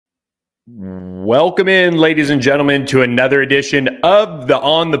Welcome in, ladies and gentlemen, to another edition of the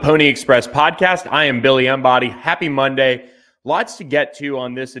On the Pony Express podcast. I am Billy Embody. Happy Monday. Lots to get to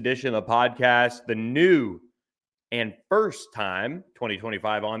on this edition of the podcast. The new and first time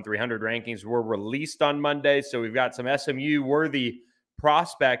 2025 On 300 rankings were released on Monday. So we've got some SMU worthy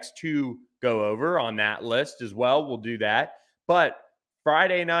prospects to go over on that list as well. We'll do that. But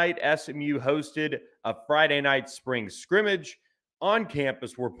Friday night, SMU hosted a Friday night spring scrimmage. On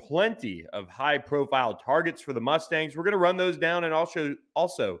campus were plenty of high-profile targets for the Mustangs. We're going to run those down and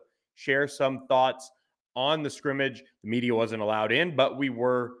also share some thoughts on the scrimmage. The media wasn't allowed in, but we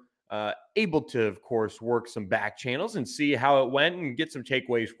were able to, of course, work some back channels and see how it went and get some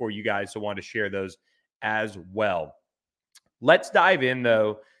takeaways for you guys. So I want to share those as well. Let's dive in,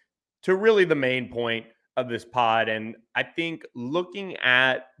 though, to really the main point of this pod. And I think looking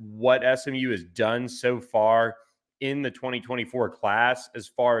at what SMU has done so far in the 2024 class, as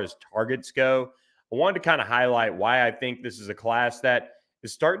far as targets go, I wanted to kind of highlight why I think this is a class that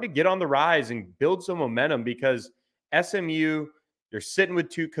is starting to get on the rise and build some momentum, because SMU, they're sitting with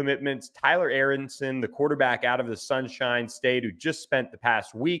two commitments. Tyler Aronson, the quarterback out of the Sunshine State, who just spent the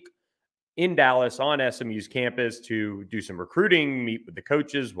past week in Dallas on SMU's campus to do some recruiting, meet with the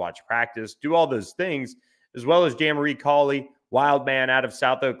coaches, watch practice, do all those things, as well as Jamari Cawley, wild man out of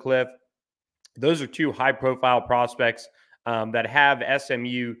South Oak Cliff. Those are two high-profile prospects that have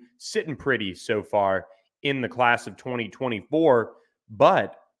SMU sitting pretty so far in the class of 2024.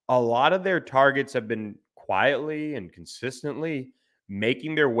 But a lot of their targets have been quietly and consistently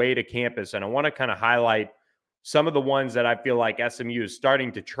making their way to campus. And I want to kind of highlight some of the ones that I feel like SMU is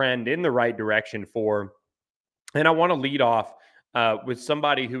starting to trend in the right direction for. And I want to lead off with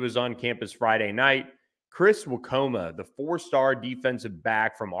somebody who was on campus Friday night. Chris Wakoma, the four-star defensive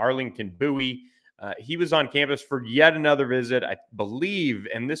back from Arlington Bowie. He was on campus for yet another visit. I believe,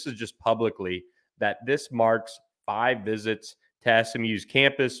 and this is just publicly, that this marks 5 visits to SMU's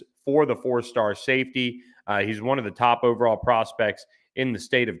campus for the four-star safety. He's one of the top overall prospects in the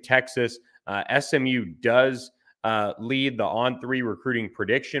state of Texas. SMU does lead the On3 recruiting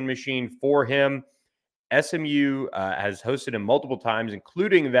prediction machine for him. SMU has hosted him multiple times,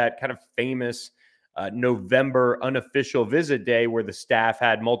 including that kind of famous November unofficial visit day where the staff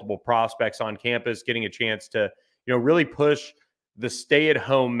had multiple prospects on campus, getting a chance to, really push the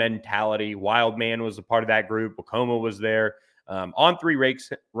stay-at-home mentality. Wildman was a part of that group. Wakoma was there. On3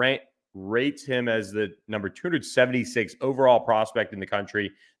 rates him as the number 276 overall prospect in the country,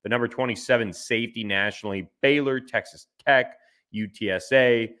 the number 27 safety nationally. Baylor, Texas Tech,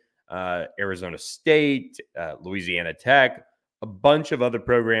 UTSA, Arizona State, Louisiana Tech, a bunch of other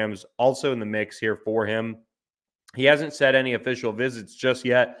programs also in the mix here for him. He hasn't said any official visits just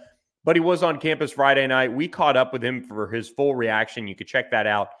yet, but he was on campus Friday night. We caught up with him for his full reaction. You can check that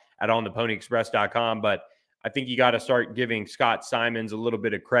out at ontheponyexpress.com. But I think you got to start giving Scott Simons a little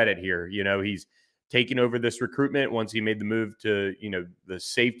bit of credit here. He's taken over this recruitment once he made the move to, the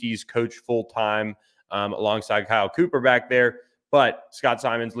safeties coach full-time alongside Kyle Cooper back there. But Scott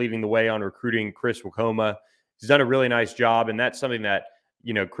Simons leading the way on recruiting Chris Wakoma. He's done a really nice job, and that's something that,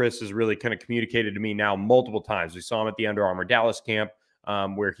 Chris has really kind of communicated to me now multiple times. We saw him at the Under Armour Dallas camp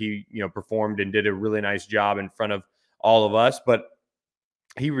where he, performed and did a really nice job in front of all of us. But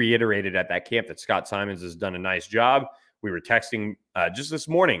he reiterated at that camp that Scott Simons has done a nice job. We were texting just this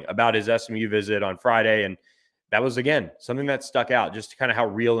morning about his SMU visit on Friday, and that was, again, something that stuck out, just kind of how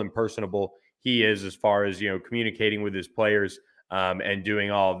real and personable he is as far as, communicating with his players and doing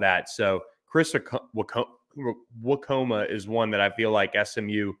all of that. So Chris Wakoma is one that I feel like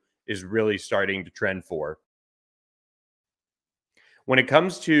SMU is really starting to trend for. When it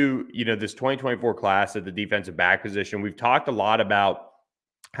comes to, this 2024 class at the defensive back position, we've talked a lot about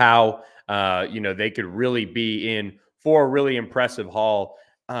how, they could really be in for a really impressive haul.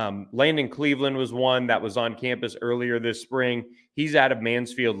 Landon Cleveland was one that was on campus earlier this spring. He's out of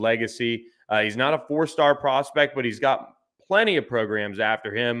Mansfield Legacy. He's not a 4-star prospect, but he's got plenty of programs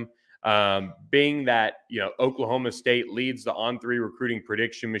after him. Being that, Oklahoma State leads the On3 recruiting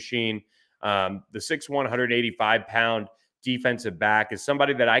prediction machine, the 6'1", 185-pound defensive back is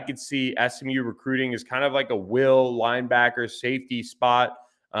somebody that I could see SMU recruiting as kind of like a will linebacker safety spot.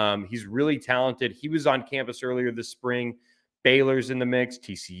 He's really talented. He was on campus earlier this spring. Baylor's in the mix.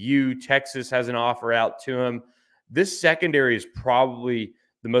 TCU, Texas has an offer out to him. This secondary is probably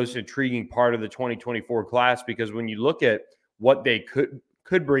the most intriguing part of the 2024 class, because when you look at what they could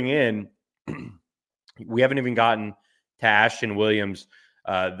bring in, we haven't even gotten to Ashton Williams,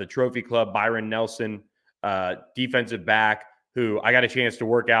 the Trophy Club, Byron Nelson, defensive back, who I got a chance to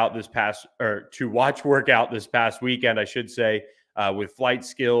watch work out this past weekend, I should say, with Flight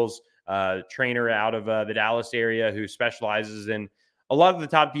Skills. trainer out of the Dallas area who specializes in a lot of the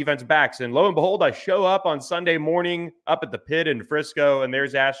top defensive backs. And lo and behold, I show up on Sunday morning up at the pit in Frisco, and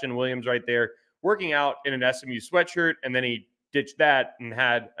there's Ashton Williams right there working out in an SMU sweatshirt. And then he ditched that and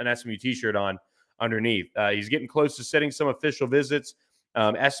had an SMU t-shirt on underneath. He's getting close to setting some official visits.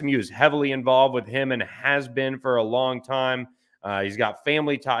 SMU is heavily involved with him and has been for a long time. He's got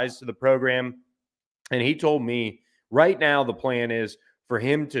family ties to the program. And he told me right now the plan is for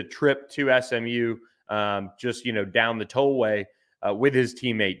him to trip to SMU just, down the tollway with his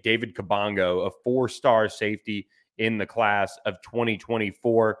teammate, David Kabongo, a 4-star safety in the class of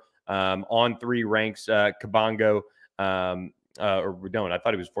 2024. On 3 ranks, Kabongo, or we don't. I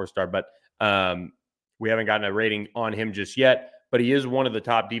thought he was 4-star, but we haven't gotten a rating on him just yet. But he is one of the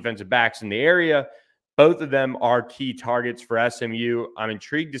top defensive backs in the area. Both of them are key targets for SMU. I'm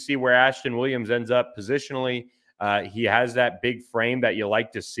intrigued to see where Ashton Williams ends up positionally. He has that big frame that you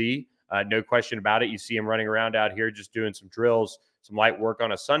like to see. No question about it. You see him running around out here just doing some drills, some light work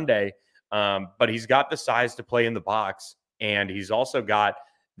on a Sunday. But he's got the size to play in the box. And he's also got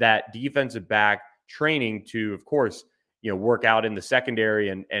that defensive back training to, of course, work out in the secondary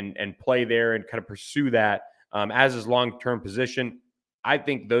and play there and kind of pursue that as his long-term position. I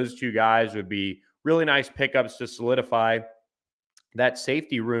think those two guys would be really nice pickups to solidify that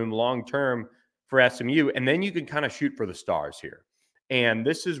safety room long-term for SMU. And then you can kind of shoot for the stars here. And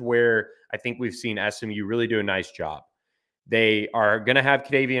this is where I think we've seen SMU really do a nice job. They are going to have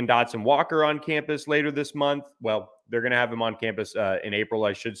Kadavian Dotson Walker on campus later this month. Well, they're going to have him on campus in April,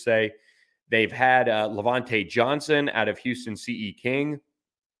 I should say. They've had Levante Johnson out of Houston C.E. King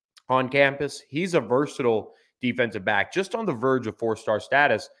on campus. He's a versatile defensive back, just on the verge of 4-star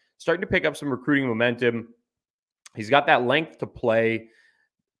status, starting to pick up some recruiting momentum. He's got that length to play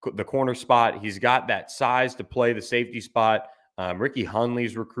the corner spot. He's got that size to play the safety spot. Ricky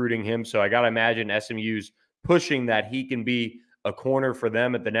Hunley's recruiting him, so I got to imagine SMU's pushing that he can be a corner for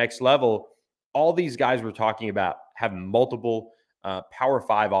them at the next level. All these guys we're talking about have multiple Power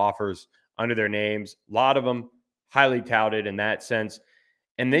 5 offers under their names. A lot of them highly touted in that sense.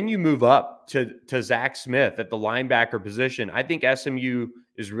 And then you move up to Zach Smith at the linebacker position. I think SMU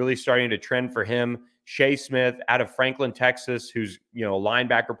is really starting to trend for him. Shea Smith out of Franklin, Texas, who's a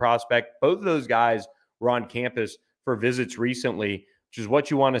linebacker prospect. Both of those guys were on campus for visits recently, which is what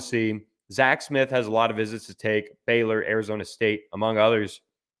you want to see. Zach Smith has a lot of visits to take. Baylor, Arizona State, among others.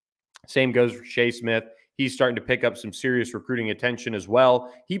 Same goes for Shea Smith. He's starting to pick up some serious recruiting attention as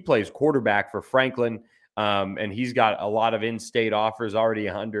well. He plays quarterback for Franklin, and he's got a lot of in-state offers already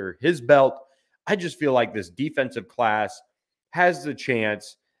under his belt. I just feel like this defensive class has the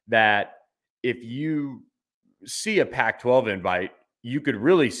chance that if you see a Pac-12 invite, you could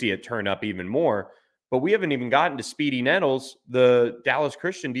really see it turn up even more. But we haven't even gotten to Speedy Nettles, the Dallas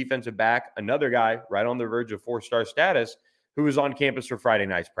Christian defensive back, another guy right on the verge of 4-star status, who was on campus for Friday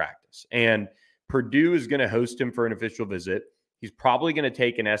night's practice. And Purdue is going to host him for an official visit. He's probably going to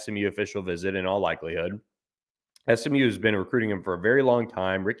take an SMU official visit in all likelihood. SMU has been recruiting him for a very long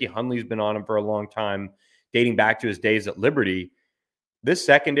time. Ricky Hunley's been on him for a long time, dating back to his days at Liberty. This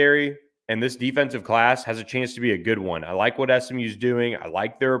secondary and this defensive class has a chance to be a good one. I like what SMU's doing. I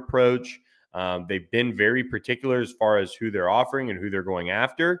like their approach. They've been very particular as far as who they're offering and who they're going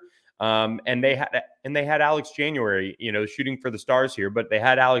after. And they had Alex January, shooting for the stars here, but they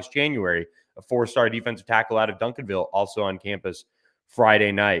had Alex January, a 4-star defensive tackle out of Duncanville, also on campus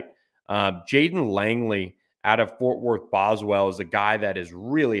Friday night. Jaden Langley out of Fort Worth Boswell is a guy that is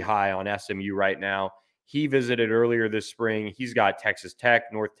really high on SMU right now. He visited earlier this spring. He's got Texas Tech,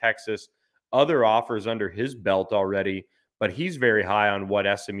 North Texas, other offers under his belt already, but he's very high on what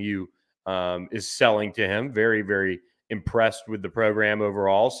SMU is selling to him. Very, very impressed with the program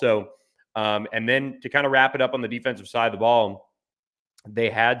overall. So, and then to kind of wrap it up on the defensive side of the ball, they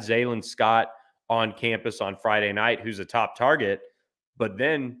had Zaylen Scott on campus on Friday night, who's a top target, but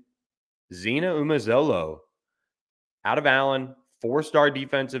then Zena Umazolo out of Allen, 4-star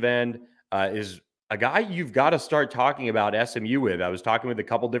defensive end, is a guy you've got to start talking about SMU with. I was talking with a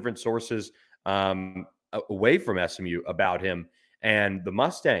couple different sources away from SMU about him, and the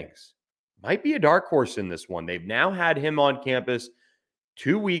Mustangs might be a dark horse in this one. They've now had him on campus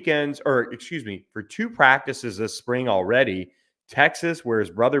for 2 practices this spring already. Texas, where his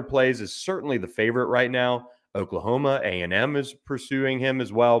brother plays, is certainly the favorite right now. Oklahoma, A&M is pursuing him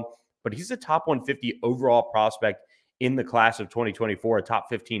as well, but he's a top 150 overall prospect in the class of 2024, a top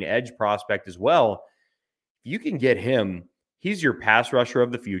 15 edge prospect as well. If you can get him, he's your pass rusher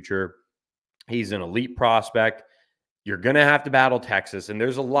of the future. He's an elite prospect. You're going to have to battle Texas, and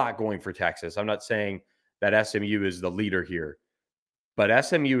there's a lot going for Texas. I'm not saying that SMU is the leader here, But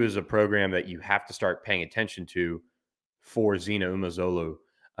SMU is a program that you have to start paying attention to for Zena Umazolu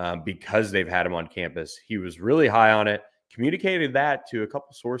because they've had him on campus. He was really high on it, communicated that to a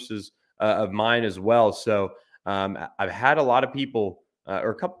couple sources of mine as well. So I've had a lot of people, or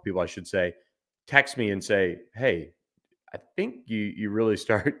a couple people, I should say, text me and say, "Hey, I think you really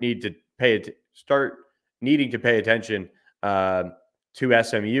start needing to pay attention to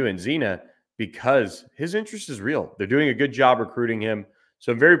SMU and Zena because his interest is real. They're doing a good job recruiting him.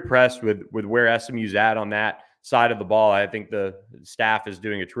 So I'm very impressed with where SMU's at on that side of the ball. I think the staff is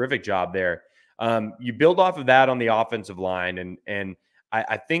doing a terrific job there. You build off of that on the offensive line, and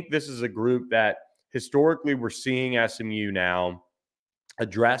I think this is a group that historically we're seeing SMU now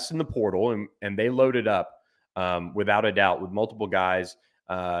address in the portal, and they loaded up without a doubt with multiple guys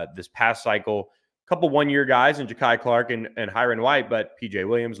this past cycle. A couple one-year guys in Ja'Kai Clark and Hiron White, but PJ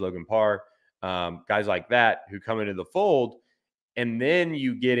Williams, Logan Parr, guys like that who come into the fold. And then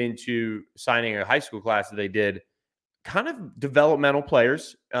you get into signing a high school class that they did, kind of developmental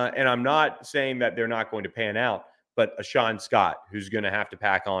players. And I'm not saying that they're not going to pan out, but a Sean Scott, who's going to have to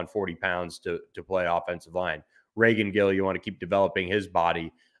pack on 40 pounds to play offensive line. Reagan Gill, you want to keep developing his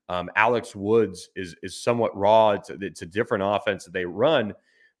body. Alex Woods is somewhat raw. It's a different offense that they run.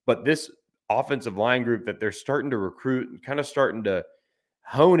 But this offensive line group that they're starting to recruit and kind of starting to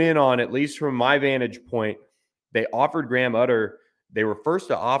hone in on, at least from my vantage point, they offered Graham Utter. They were first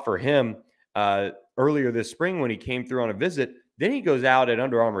to offer him earlier this spring when he came through on a visit. Then he goes out at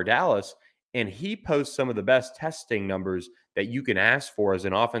Under Armour Dallas, and he posts some of the best testing numbers that you can ask for as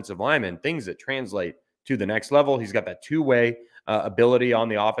an offensive lineman, things that translate to the next level. He's got that two-way ability on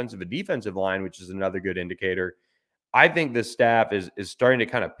the offensive and defensive line, which is another good indicator. I think this staff is starting to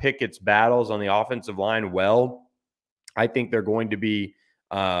kind of pick its battles on the offensive line well. I think they're going to be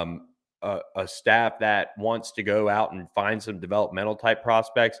a staff that wants to go out and find some developmental type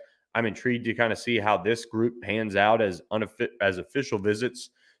prospects. I'm intrigued to kind of see how this group pans out as official visits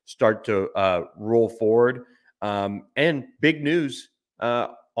start to roll forward. And big news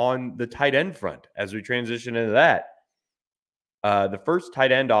on the tight end front as we transition into that. The first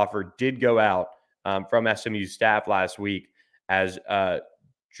tight end offer did go out from SMU staff last week as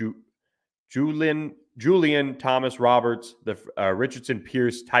Julian Thomas Roberts, the Richardson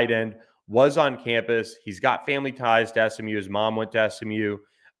Pierce tight end, was on campus. He's got family ties to SMU. His mom went to SMU,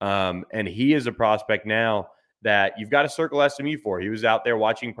 and he is a prospect now that you've got to circle SMU for. He was out there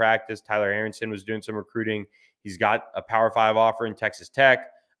watching practice. Tyler Aronson was doing some recruiting. He's got a Power 5 offer in Texas Tech.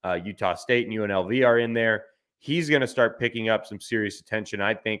 Utah State and UNLV are in there. He's going to start picking up some serious attention,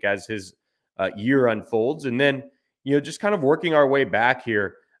 I think, as his year unfolds. And then, just kind of working our way back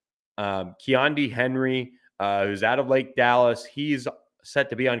here. Keonde Henry, who's out of Lake Dallas, he's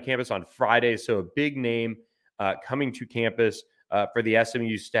set to be on campus on Friday. So a big name coming to campus for the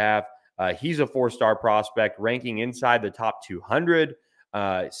SMU staff. He's a 4-star prospect, ranking inside the top 200,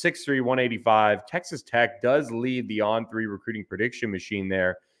 6'3", 185. Texas Tech does lead the on-3 recruiting prediction machine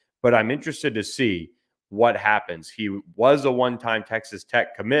there, but I'm interested to see what happens. He was a one-time Texas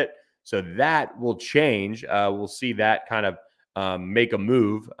Tech commit, so that will change. We'll see that kind of make a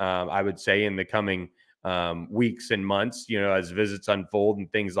move, I would say, in the coming weeks and months, as visits unfold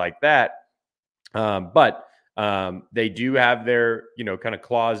and things like that. But they do have their, kind of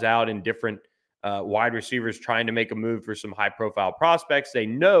claws out in different wide receivers trying to make a move for some high-profile prospects. They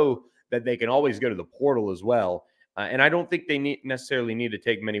know that they can always go to the portal as well. And I don't think they necessarily need to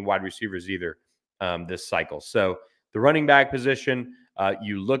take many wide receivers either this cycle. So the running back position,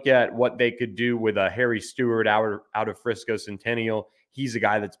 you look at what they could do with a Harry Stewart out of Frisco Centennial. He's a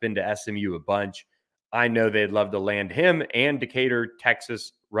guy that's been to SMU a bunch. I know they'd love to land him and Decatur,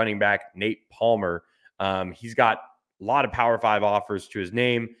 Texas running back Nate Palmer. He's got a lot of Power 5 offers to his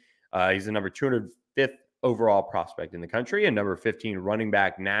name. He's the number 205th overall prospect in the country and number 15 running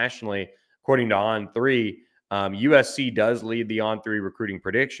back nationally, according to On3. USC does lead the On3 recruiting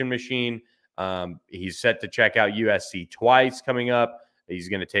prediction machine. He's set to check out USC twice coming up. He's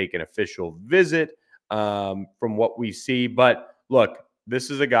going to take an official visit from what we see. But look,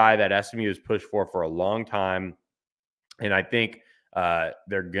 this is a guy that SMU has pushed for a long time. And I think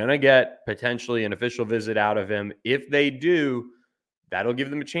they're going to get potentially an official visit out of him. If they do, that'll give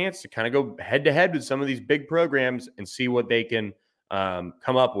them a chance to kind of go head-to-head with some of these big programs and see what they can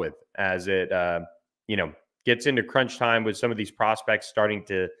come up with as it, gets into crunch time with some of these prospects starting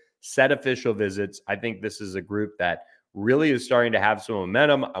to set official visits. I think this is a group that really is starting to have some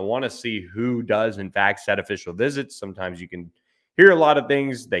momentum. I want to see who does, in fact, set official visits. Sometimes you can hear a lot of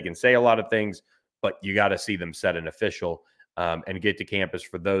things. They can say a lot of things, but you got to see them set an official and get to campus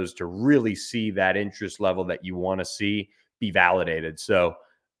for those to really see that interest level that you want to see. be validated. So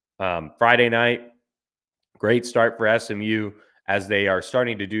Friday night, great start for SMU as they are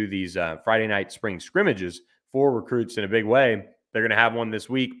starting to do these Friday night spring scrimmages for recruits in a big way. They're going to have one this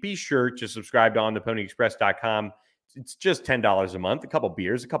week. Be sure to subscribe to ontheponyexpress.com. It's just $10 a month, a couple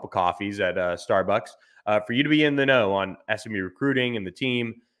beers, a couple coffees at Starbucks for you to be in the know on SMU recruiting and the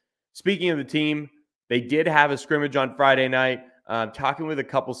team. Speaking of the team, they did have a scrimmage on Friday night. Talking with a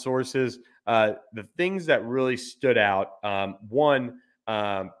couple sources, the things that really stood out, one,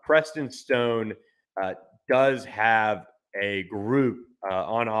 Preston Stone does have a group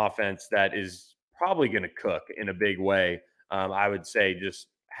on offense that is probably going to cook in a big way. I would say, just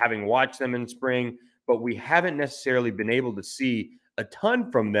having watched them in spring, but we haven't necessarily been able to see a ton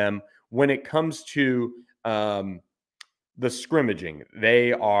from them when it comes to the scrimmaging.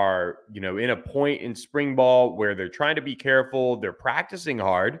 They are, in a point in spring ball where they're trying to be careful. They're practicing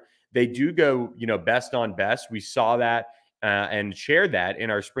hard. They do go, best on best. We saw that and shared that in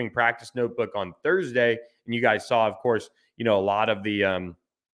our spring practice notebook on Thursday. And you guys saw, of course, a lot of the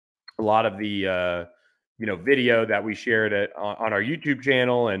video that we shared on our YouTube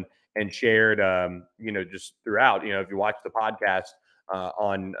channel and shared, just throughout. If you watch the podcast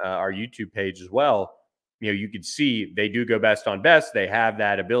on our YouTube page as well, you could see they do go best on best. They have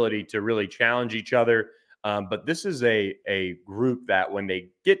that ability to really challenge each other. But this is a group that when they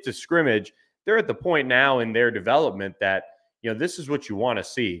get to scrimmage, they're at the point now in their development that, this is what you want to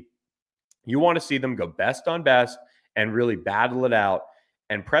see. You want to see them go best on best and really battle it out.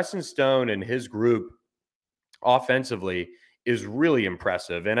 And Preston Stone and his group offensively is really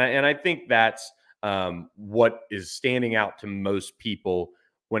impressive. And I think that's what is standing out to most people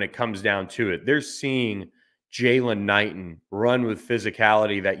when it comes down to it. They're seeing Jalen Knighton run with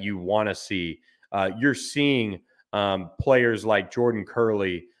physicality that you want to see. You're seeing players like Jordan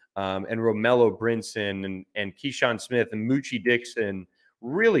Curley and Romello Brinson and Keyshawn Smith and Moochie Dixon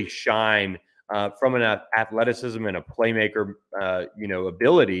really shine from an athleticism and a playmaker,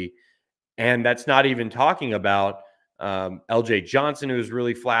 ability. And that's not even talking about LJ Johnson, who's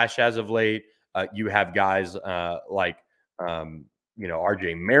really flashed as of late. You have guys like,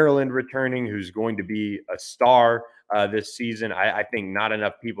 RJ Maryland returning, who's going to be a star this season. I think not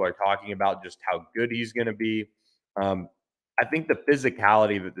enough people are talking about just how good he's going to be. I think the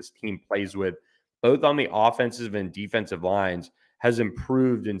physicality that this team plays with, both on the offensive and defensive lines, has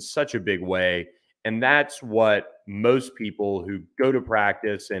improved in such a big way. And that's what most people who go to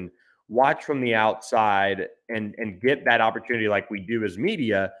practice and watch from the outside and get that opportunity like we do as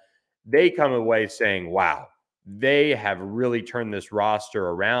media, they come away saying, wow, they have really turned this roster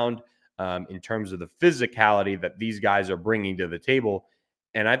around in terms of the physicality that these guys are bringing to the table.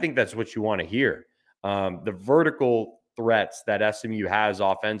 And I think that's what you want to hear. The vertical threats that SMU has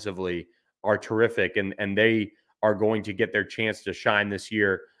offensively are terrific, and they are going to get their chance to shine this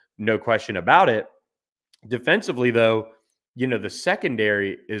year, no question about it. Defensively, though, the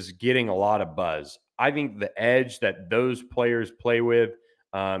secondary is getting a lot of buzz. I think the edge that those players play with,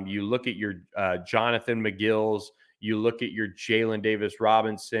 you look at your Jonathan McGills, you look at your Jalen Davis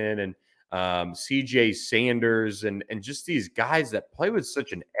Robinson and CJ Sanders and just these guys that play with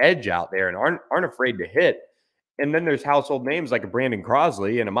such an edge out there and aren't afraid to hit. And then there's household names like a Brandon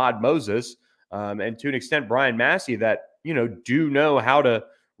Crosley and Ahmad Moses, and to an extent Brian Massey that do know how to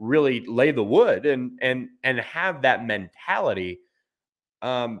really lay the wood and have that mentality.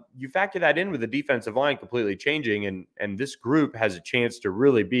 You factor that in with the defensive line completely changing, and this group has a chance to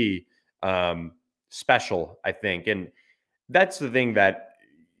really be special, I think. And that's the thing that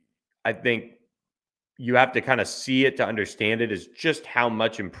I think you have to kind of see it to understand it, is just how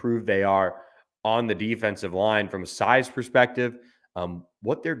much improved they are on the defensive line from a size perspective,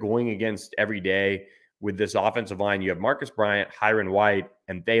 what they're going against every day. With this offensive line, you have Marcus Bryant, Hiron White,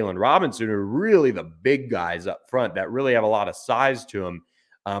 and Thalen Robinson, who are really the big guys up front that really have a lot of size to them.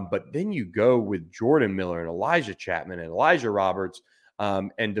 But then you go with Jordan Miller and Elijah Chapman and Elijah Roberts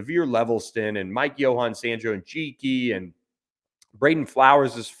and Devere Levelston and Mike Johan Sancho and Cheeky and Braden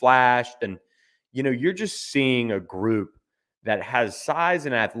Flowers has flashed. And, you're just seeing a group that has size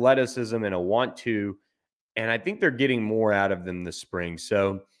and athleticism and a want to. And I think they're getting more out of them this spring.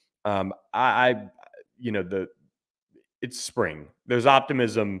 So it's spring. There's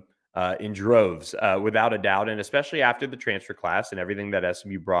optimism in droves, without a doubt, and especially after the transfer class and everything that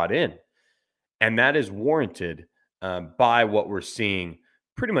SMU brought in. And that is warranted by what we're seeing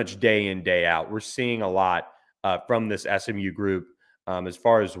pretty much day in, day out. We're seeing a lot from this SMU group as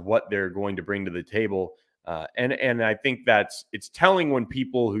far as what they're going to bring to the table. And I think it's telling when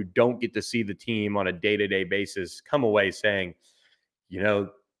people who don't get to see the team on a day-to-day basis come away saying,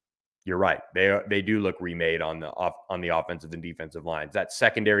 You're right. They do look remade on the offensive and defensive lines. That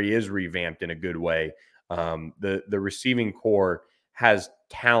secondary is revamped in a good way. The receiving core has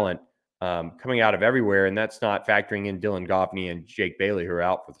talent coming out of everywhere, and that's not factoring in Dylan Goffney and Jake Bailey, who are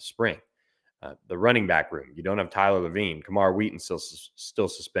out for the spring. The running back room, you don't have Tyler Levine, Kamar Wheaton still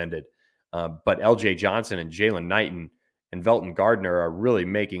suspended, but L.J. Johnson and Jalen Knighton and Velton Gardner are really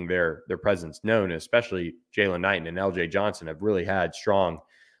making their presence known. Especially Jalen Knighton and L.J. Johnson have really had strong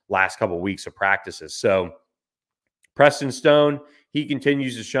last couple of weeks of practices. So Preston Stone, he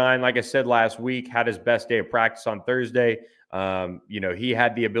continues to shine. Like I said last week, had his best day of practice on Thursday. He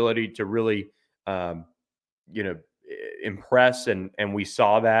had the ability to really, impress, and we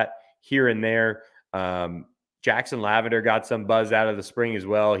saw that here and there. Jackson Lavender got some buzz out of the spring as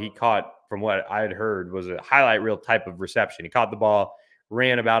well. He caught, from what I had heard, was a highlight reel type of reception. He caught the ball,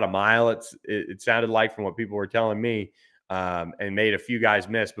 ran about a mile. It sounded like, from what people were telling me, and made a few guys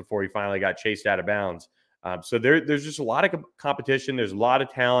miss before he finally got chased out of bounds. So there's just a lot of competition. There's a lot of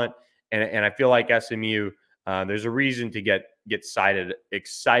talent, and I feel like SMU, there's a reason to get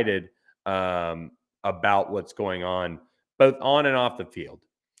excited about what's going on, both on and off the field.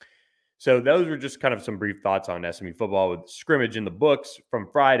 So those were just kind of some brief thoughts on SMU football with scrimmage in the books from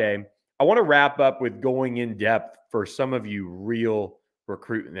Friday. I want to wrap up with going in depth for some of you real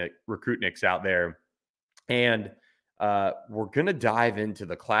recruitniks out there. And we're going to dive into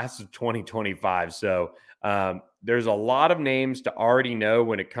the class of 2025. So there's a lot of names to already know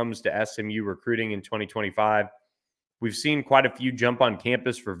when it comes to SMU recruiting in 2025. We've seen quite a few jump on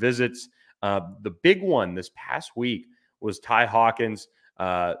campus for visits. The big one this past week was Ty Hawkins,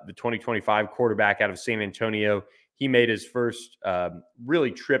 the 2025 quarterback out of San Antonio. He made his first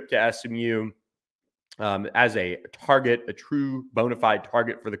really trip to SMU as a target, a true bona fide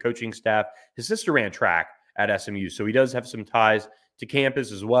target for the coaching staff. His sister ran track at SMU, so he does have some ties to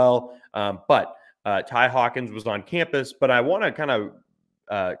campus as well. But Ty Hawkins was on campus. But I want to kind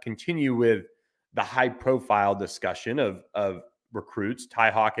of continue with the high-profile discussion of recruits.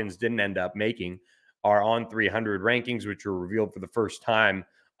 Ty Hawkins didn't end up making our On 300 rankings, which were revealed for the first time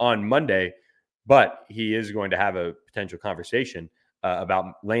on Monday, but he is going to have a potential conversation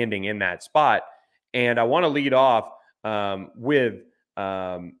about landing in that spot. And I want to lead off with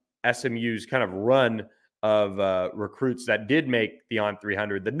SMU's kind of run of recruits that did make the On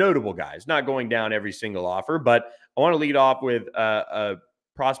 300, the notable guys, not going down every single offer, but I want to lead off with a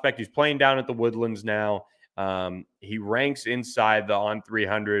prospect who's playing down at the Woodlands now. He ranks inside the On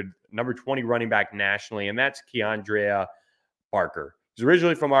 300, number 20 running back nationally, and that's Keandrea Barker. He's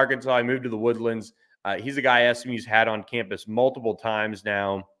originally from Arkansas. He moved to the Woodlands. He's a guy SMU's had on campus multiple times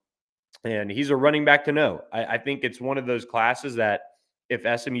now, and he's a running back to know. I think it's one of those classes that if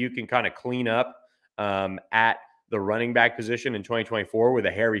SMU can kind of clean up at the running back position in 2024 with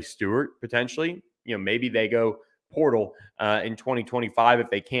a Harry Stewart potentially, maybe they go portal in 2025 if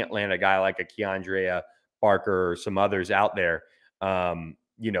they can't land a guy like a Keandrea Barker or some others out there.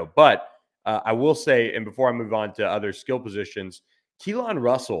 But I will say, and before I move on to other skill positions, Keelan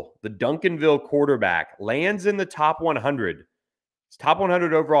Russell, the Duncanville quarterback, lands in the top 100. It's top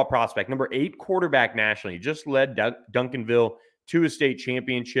 100 overall prospect, number 8 quarterback nationally. He just led Duncanville to a state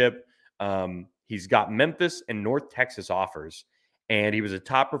championship. He's got Memphis and North Texas offers, and he was a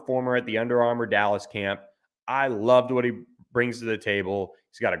top performer at the Under Armour Dallas camp. I loved what he brings to the table.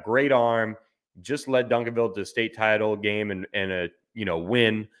 He's got a great arm. Just led Duncanville to a state title game and a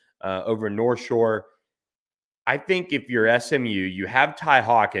win over North Shore. I think if you're SMU, you have Ty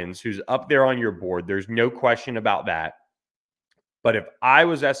Hawkins, who's up there on your board. There's no question about that. But if I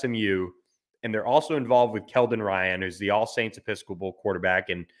was SMU, and they're also involved with Keldon Ryan, who's the All Saints Episcopal quarterback,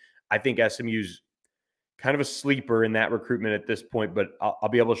 and I think SMU's kind of a sleeper in that recruitment at this point, but I'll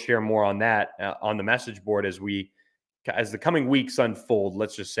be able to share more on that on the message board as the coming weeks unfold.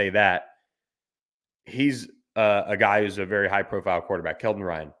 Let's just say that. He's a guy who's a very high-profile quarterback, Keldon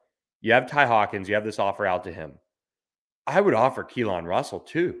Ryan. You have Ty Hawkins. You have this offer out to him. I would offer Keelan Russell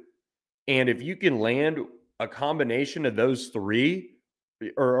too. And if you can land a combination of those three,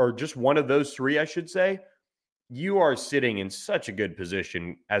 or just one of those three, I should say, you are sitting in such a good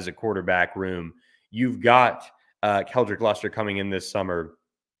position as a quarterback room. You've got Keldrick Luster coming in this summer.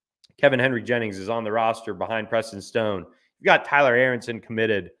 Kevin Henry Jennings is on the roster behind Preston Stone. You've got Tyler Aronson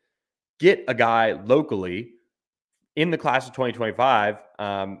committed. Get a guy locally in the class of 2025,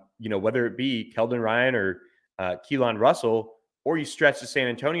 whether it be Keldon Ryan or Keelan Russell, or you stretch to San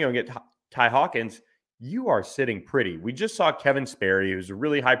Antonio and get Ty Hawkins, you are sitting pretty. We just saw Kevin Sperry, who's a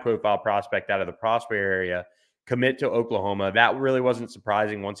really high-profile prospect out of the Prosper area, commit to Oklahoma. That really wasn't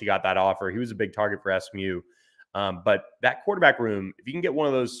surprising once he got that offer. He was a big target for SMU. But that quarterback room, if you can get one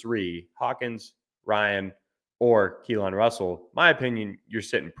of those three, Hawkins, Ryan, or Keelan Russell, my opinion, you're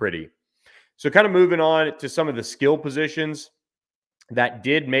sitting pretty. So kind of moving on to some of the skill positions that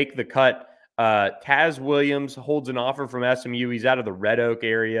did make the cut. Taz Williams holds an offer from SMU. He's out of the Red Oak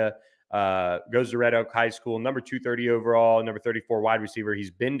area, goes to Red Oak High School, number 230 overall, number 34 wide receiver.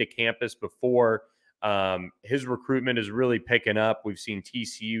 He's been to campus before. His recruitment is really picking up. We've seen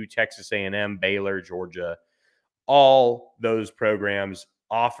TCU, Texas A&M, Baylor, Georgia, all those programs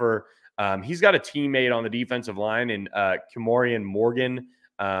offer. He's got a teammate on the defensive line in Kimorian Morgan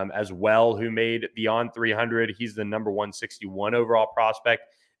as well, who made the on 300. He's the number 161 overall prospect.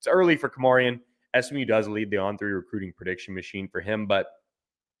 It's early for Kimorian. SMU does lead the on 3 recruiting prediction machine for him, but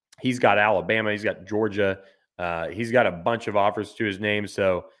he's got Alabama. He's got Georgia. He's got a bunch of offers to his name.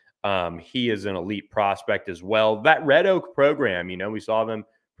 So he is an elite prospect as well. That Red Oak program, we saw them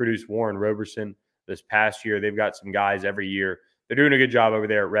produce Warren Roberson this past year. They've got some guys every year. They're doing a good job over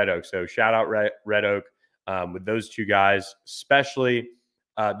there at Red Oak. So shout out Red Oak with those two guys, especially.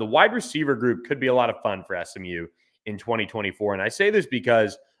 The wide receiver group could be a lot of fun for SMU in 2024. And I say this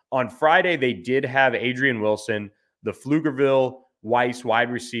because on Friday, they did have Adrian Wilson, the Pflugerville Weiss wide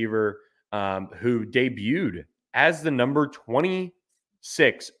receiver, who debuted as the number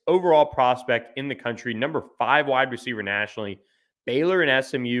 26 overall prospect in the country, number 5 wide receiver nationally. Baylor and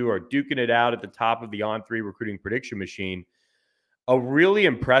SMU are duking it out at the top of the on-3 recruiting prediction machine. A really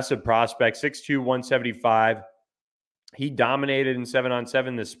impressive prospect, 6'2", 175. He dominated in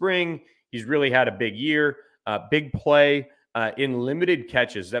 7-on-7 this spring. He's really had a big year, big play in limited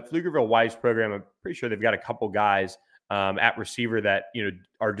catches. That Pflugerville Weiss program, I'm pretty sure they've got a couple guys at receiver that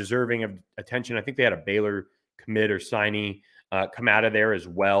are deserving of attention. I think they had a Baylor commit or signee come out of there as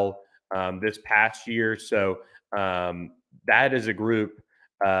well this past year. So that is a group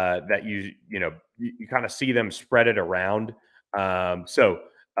that you kind of see them spread it around. That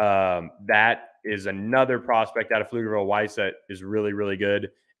is another prospect out of Pflugerville Weiss that is really, really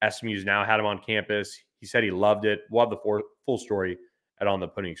good. SMU's now had him on campus. He said he loved it. We'll have the full story at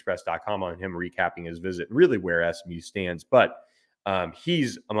ontheponyexpress.com on him recapping his visit, really where SMU stands. But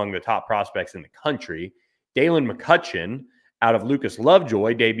he's among the top prospects in the country. Dalen McCutcheon out of Lucas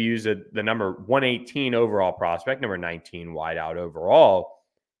Lovejoy debuts at the number 118 overall prospect, number 19 wideout overall.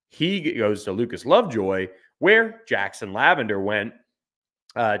 He goes to Lucas Lovejoy, where Jackson Lavender went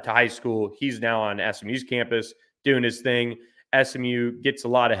to high school. He's now on SMU's campus doing his thing. SMU gets a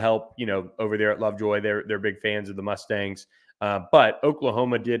lot of help, over there at Lovejoy. They're big fans of the Mustangs. But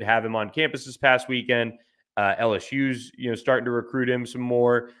Oklahoma did have him on campus this past weekend. LSU's, starting to recruit him some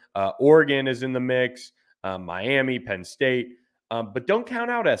more. Oregon is in the mix. Miami, Penn State. But don't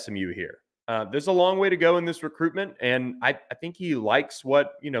count out SMU here. There's a long way to go in this recruitment. And I think he likes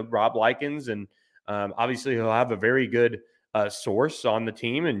what, Rob likens. And obviously he'll have a very good source on the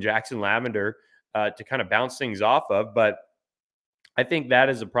team and Jackson Lavender to kind of bounce things off of. But I think that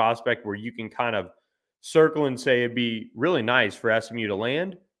is a prospect where you can kind of circle and say it'd be really nice for SMU to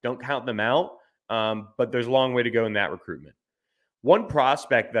land. Don't count them out. But there's a long way to go in that recruitment. One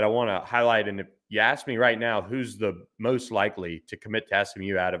prospect that I want to highlight, and if you ask me right now, who's the most likely to commit to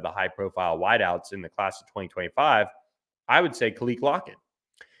SMU out of the high-profile wideouts in the class of 2025, I would say Kalik Lockett.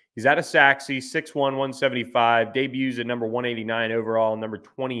 He's out of Saxe, 6'1", 175, debuts at number 189 overall, number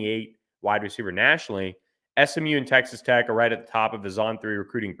 28 wide receiver nationally. SMU and Texas Tech are right at the top of his on-3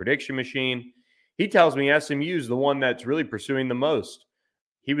 recruiting prediction machine. He tells me SMU is the one that's really pursuing the most.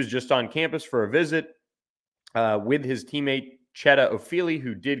 He was just on campus for a visit with his teammate Chetta Ofili,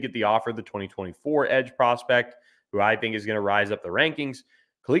 who did get the offer, the 2024 edge prospect, who I think is going to rise up the rankings.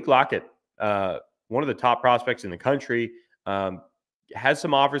 Kalik Lockett, one of the top prospects in the country, has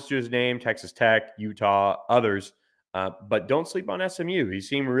some offers to his name, Texas Tech, Utah, others, but don't sleep on SMU. He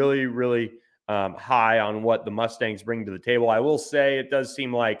seemed really, really high on what the Mustangs bring to the table. I will say it does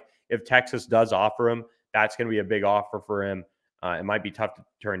seem like if Texas does offer him, that's going to be a big offer for him. It might be tough to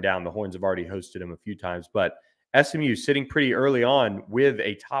turn down. The Horns have already hosted him a few times, but SMU sitting pretty early on with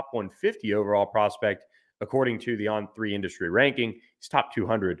a top 150 overall prospect, according to the On3 industry ranking. He's top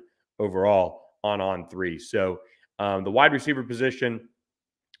 200 overall on On3. So the wide receiver position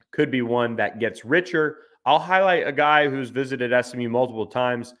could be one that gets richer. I'll highlight a guy who's visited SMU multiple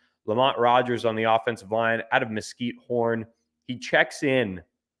times, Lamont Rogers on the offensive line out of Mesquite Horn. He checks in,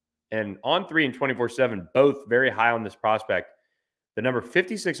 and On3 and 24/7, both very high on this prospect. The number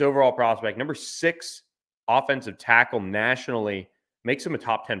 56 overall prospect, number 6 offensive tackle nationally, makes him a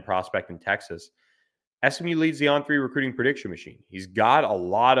top 10 prospect in Texas. SMU leads the On3 recruiting prediction machine. He's got a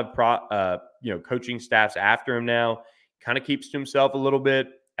lot of coaching staffs after him now. Kind of keeps to himself a little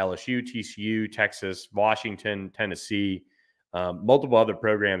bit. LSU, TCU, Texas, Washington, Tennessee, multiple other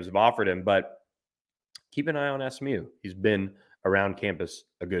programs have offered him, but keep an eye on SMU. He's been around campus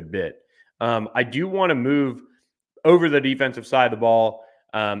a good bit. I do want to move over the defensive side of the ball.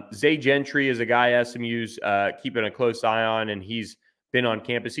 Zay Gentry is a guy SMU's keeping a close eye on, and he's been on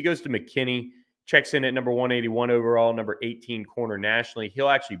campus. He goes to McKinney, checks in at number 181 overall, number 18 corner nationally. He'll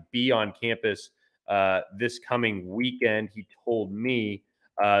actually be on campus this coming weekend, he told me.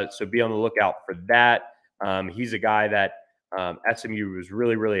 So be on the lookout for that. He's a guy that SMU was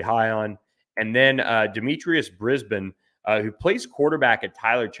really, really high on. And then Demetrius Brisbane, who plays quarterback at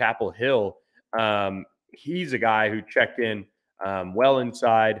Tyler Chapel Hill. He's a guy who checked in well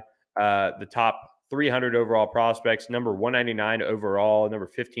inside the top 300 overall prospects, number 199 overall, number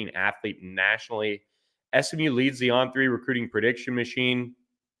 15 athlete nationally. SMU leads the on-3 recruiting prediction machine.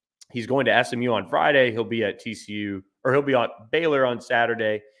 He's going to SMU on Friday. He'll be at TCU, or he'll be on Baylor on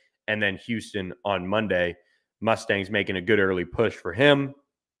Saturday, and then Houston on Monday. Mustangs making a good early push for him.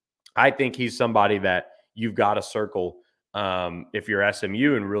 I think he's somebody that you've got to circle if you're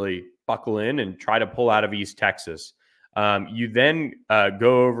SMU and really buckle in and try to pull out of East Texas. You then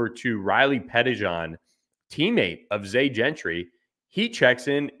go over to Riley Pettijohn, teammate of Zay Gentry. He checks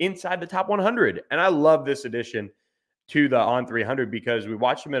in inside the top 100. And I love this addition to the On 300 because we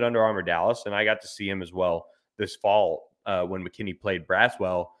watched him at Under Armour Dallas, and I got to see him as well this fall when McKinney played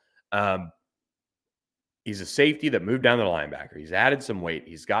Braswell. He's a safety that moved down to the linebacker. He's added some weight.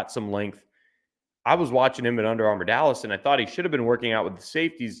 He's got some length. I was watching him at Under Armour Dallas, and I thought he should have been working out with the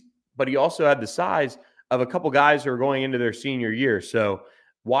safeties, but he also had the size of a couple guys who are going into their senior year. So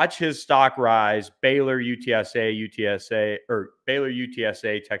watch his stock rise. Baylor, UTSA,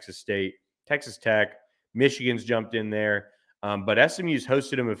 Texas State, Texas Tech, Michigan's jumped in there. But SMU's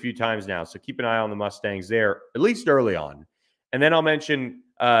hosted him a few times now. So keep an eye on the Mustangs there, at least early on. And then I'll mention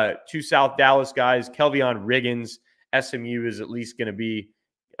two South Dallas guys, Kelvion Riggins. SMU is at least going to be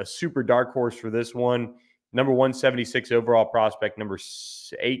a super dark horse for this one. Number 176 overall prospect, number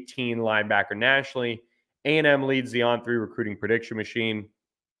 18 linebacker nationally. A&M leads the on-3 recruiting prediction machine,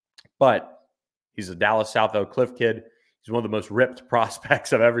 but he's a Dallas South Oak Cliff kid. He's one of the most ripped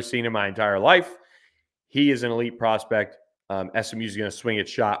prospects I've ever seen in my entire life. He is an elite prospect. SMU is going to swing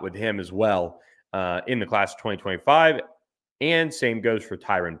its shot with him as well in the class of 2025. And same goes for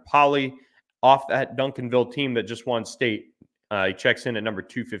Tyron Polley off that Duncanville team that just won state. He checks in at number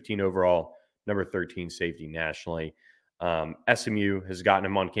 215 overall, number 13 safety nationally. SMU has gotten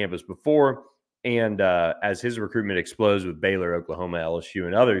him on campus before. And as his recruitment explodes with Baylor, Oklahoma, LSU,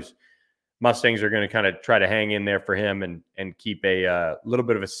 and others, Mustangs are going to kind of try to hang in there for him and keep a little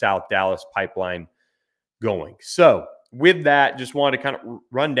bit of a South Dallas pipeline going. So with that, just wanted to kind of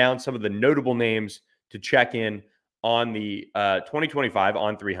run down some of the notable names to check in on the 2025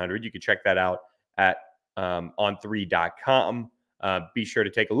 On 300. You can check that out at on3.com. Be sure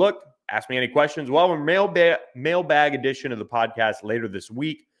to take a look. Ask me any questions. Well, we're mailbag edition of the podcast later this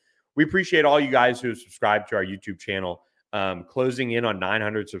week. We appreciate all you guys who have subscribed to our YouTube channel. Closing in on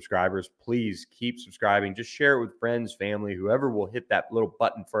 900 subscribers. Please keep subscribing. Just share it with friends, family, whoever will hit that little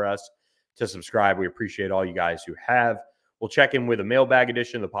button for us to subscribe. We appreciate all you guys who have. We'll check in with a mailbag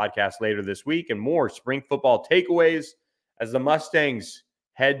edition of the podcast later this week and more spring football takeaways as the Mustangs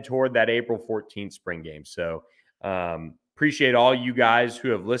head toward that April 14th spring game. So appreciate all you guys who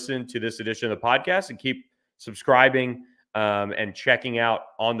have listened to this edition of the podcast and keep subscribing and checking out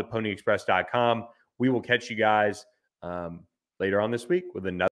on theponyexpress.com. We will catch you guys later on this week with another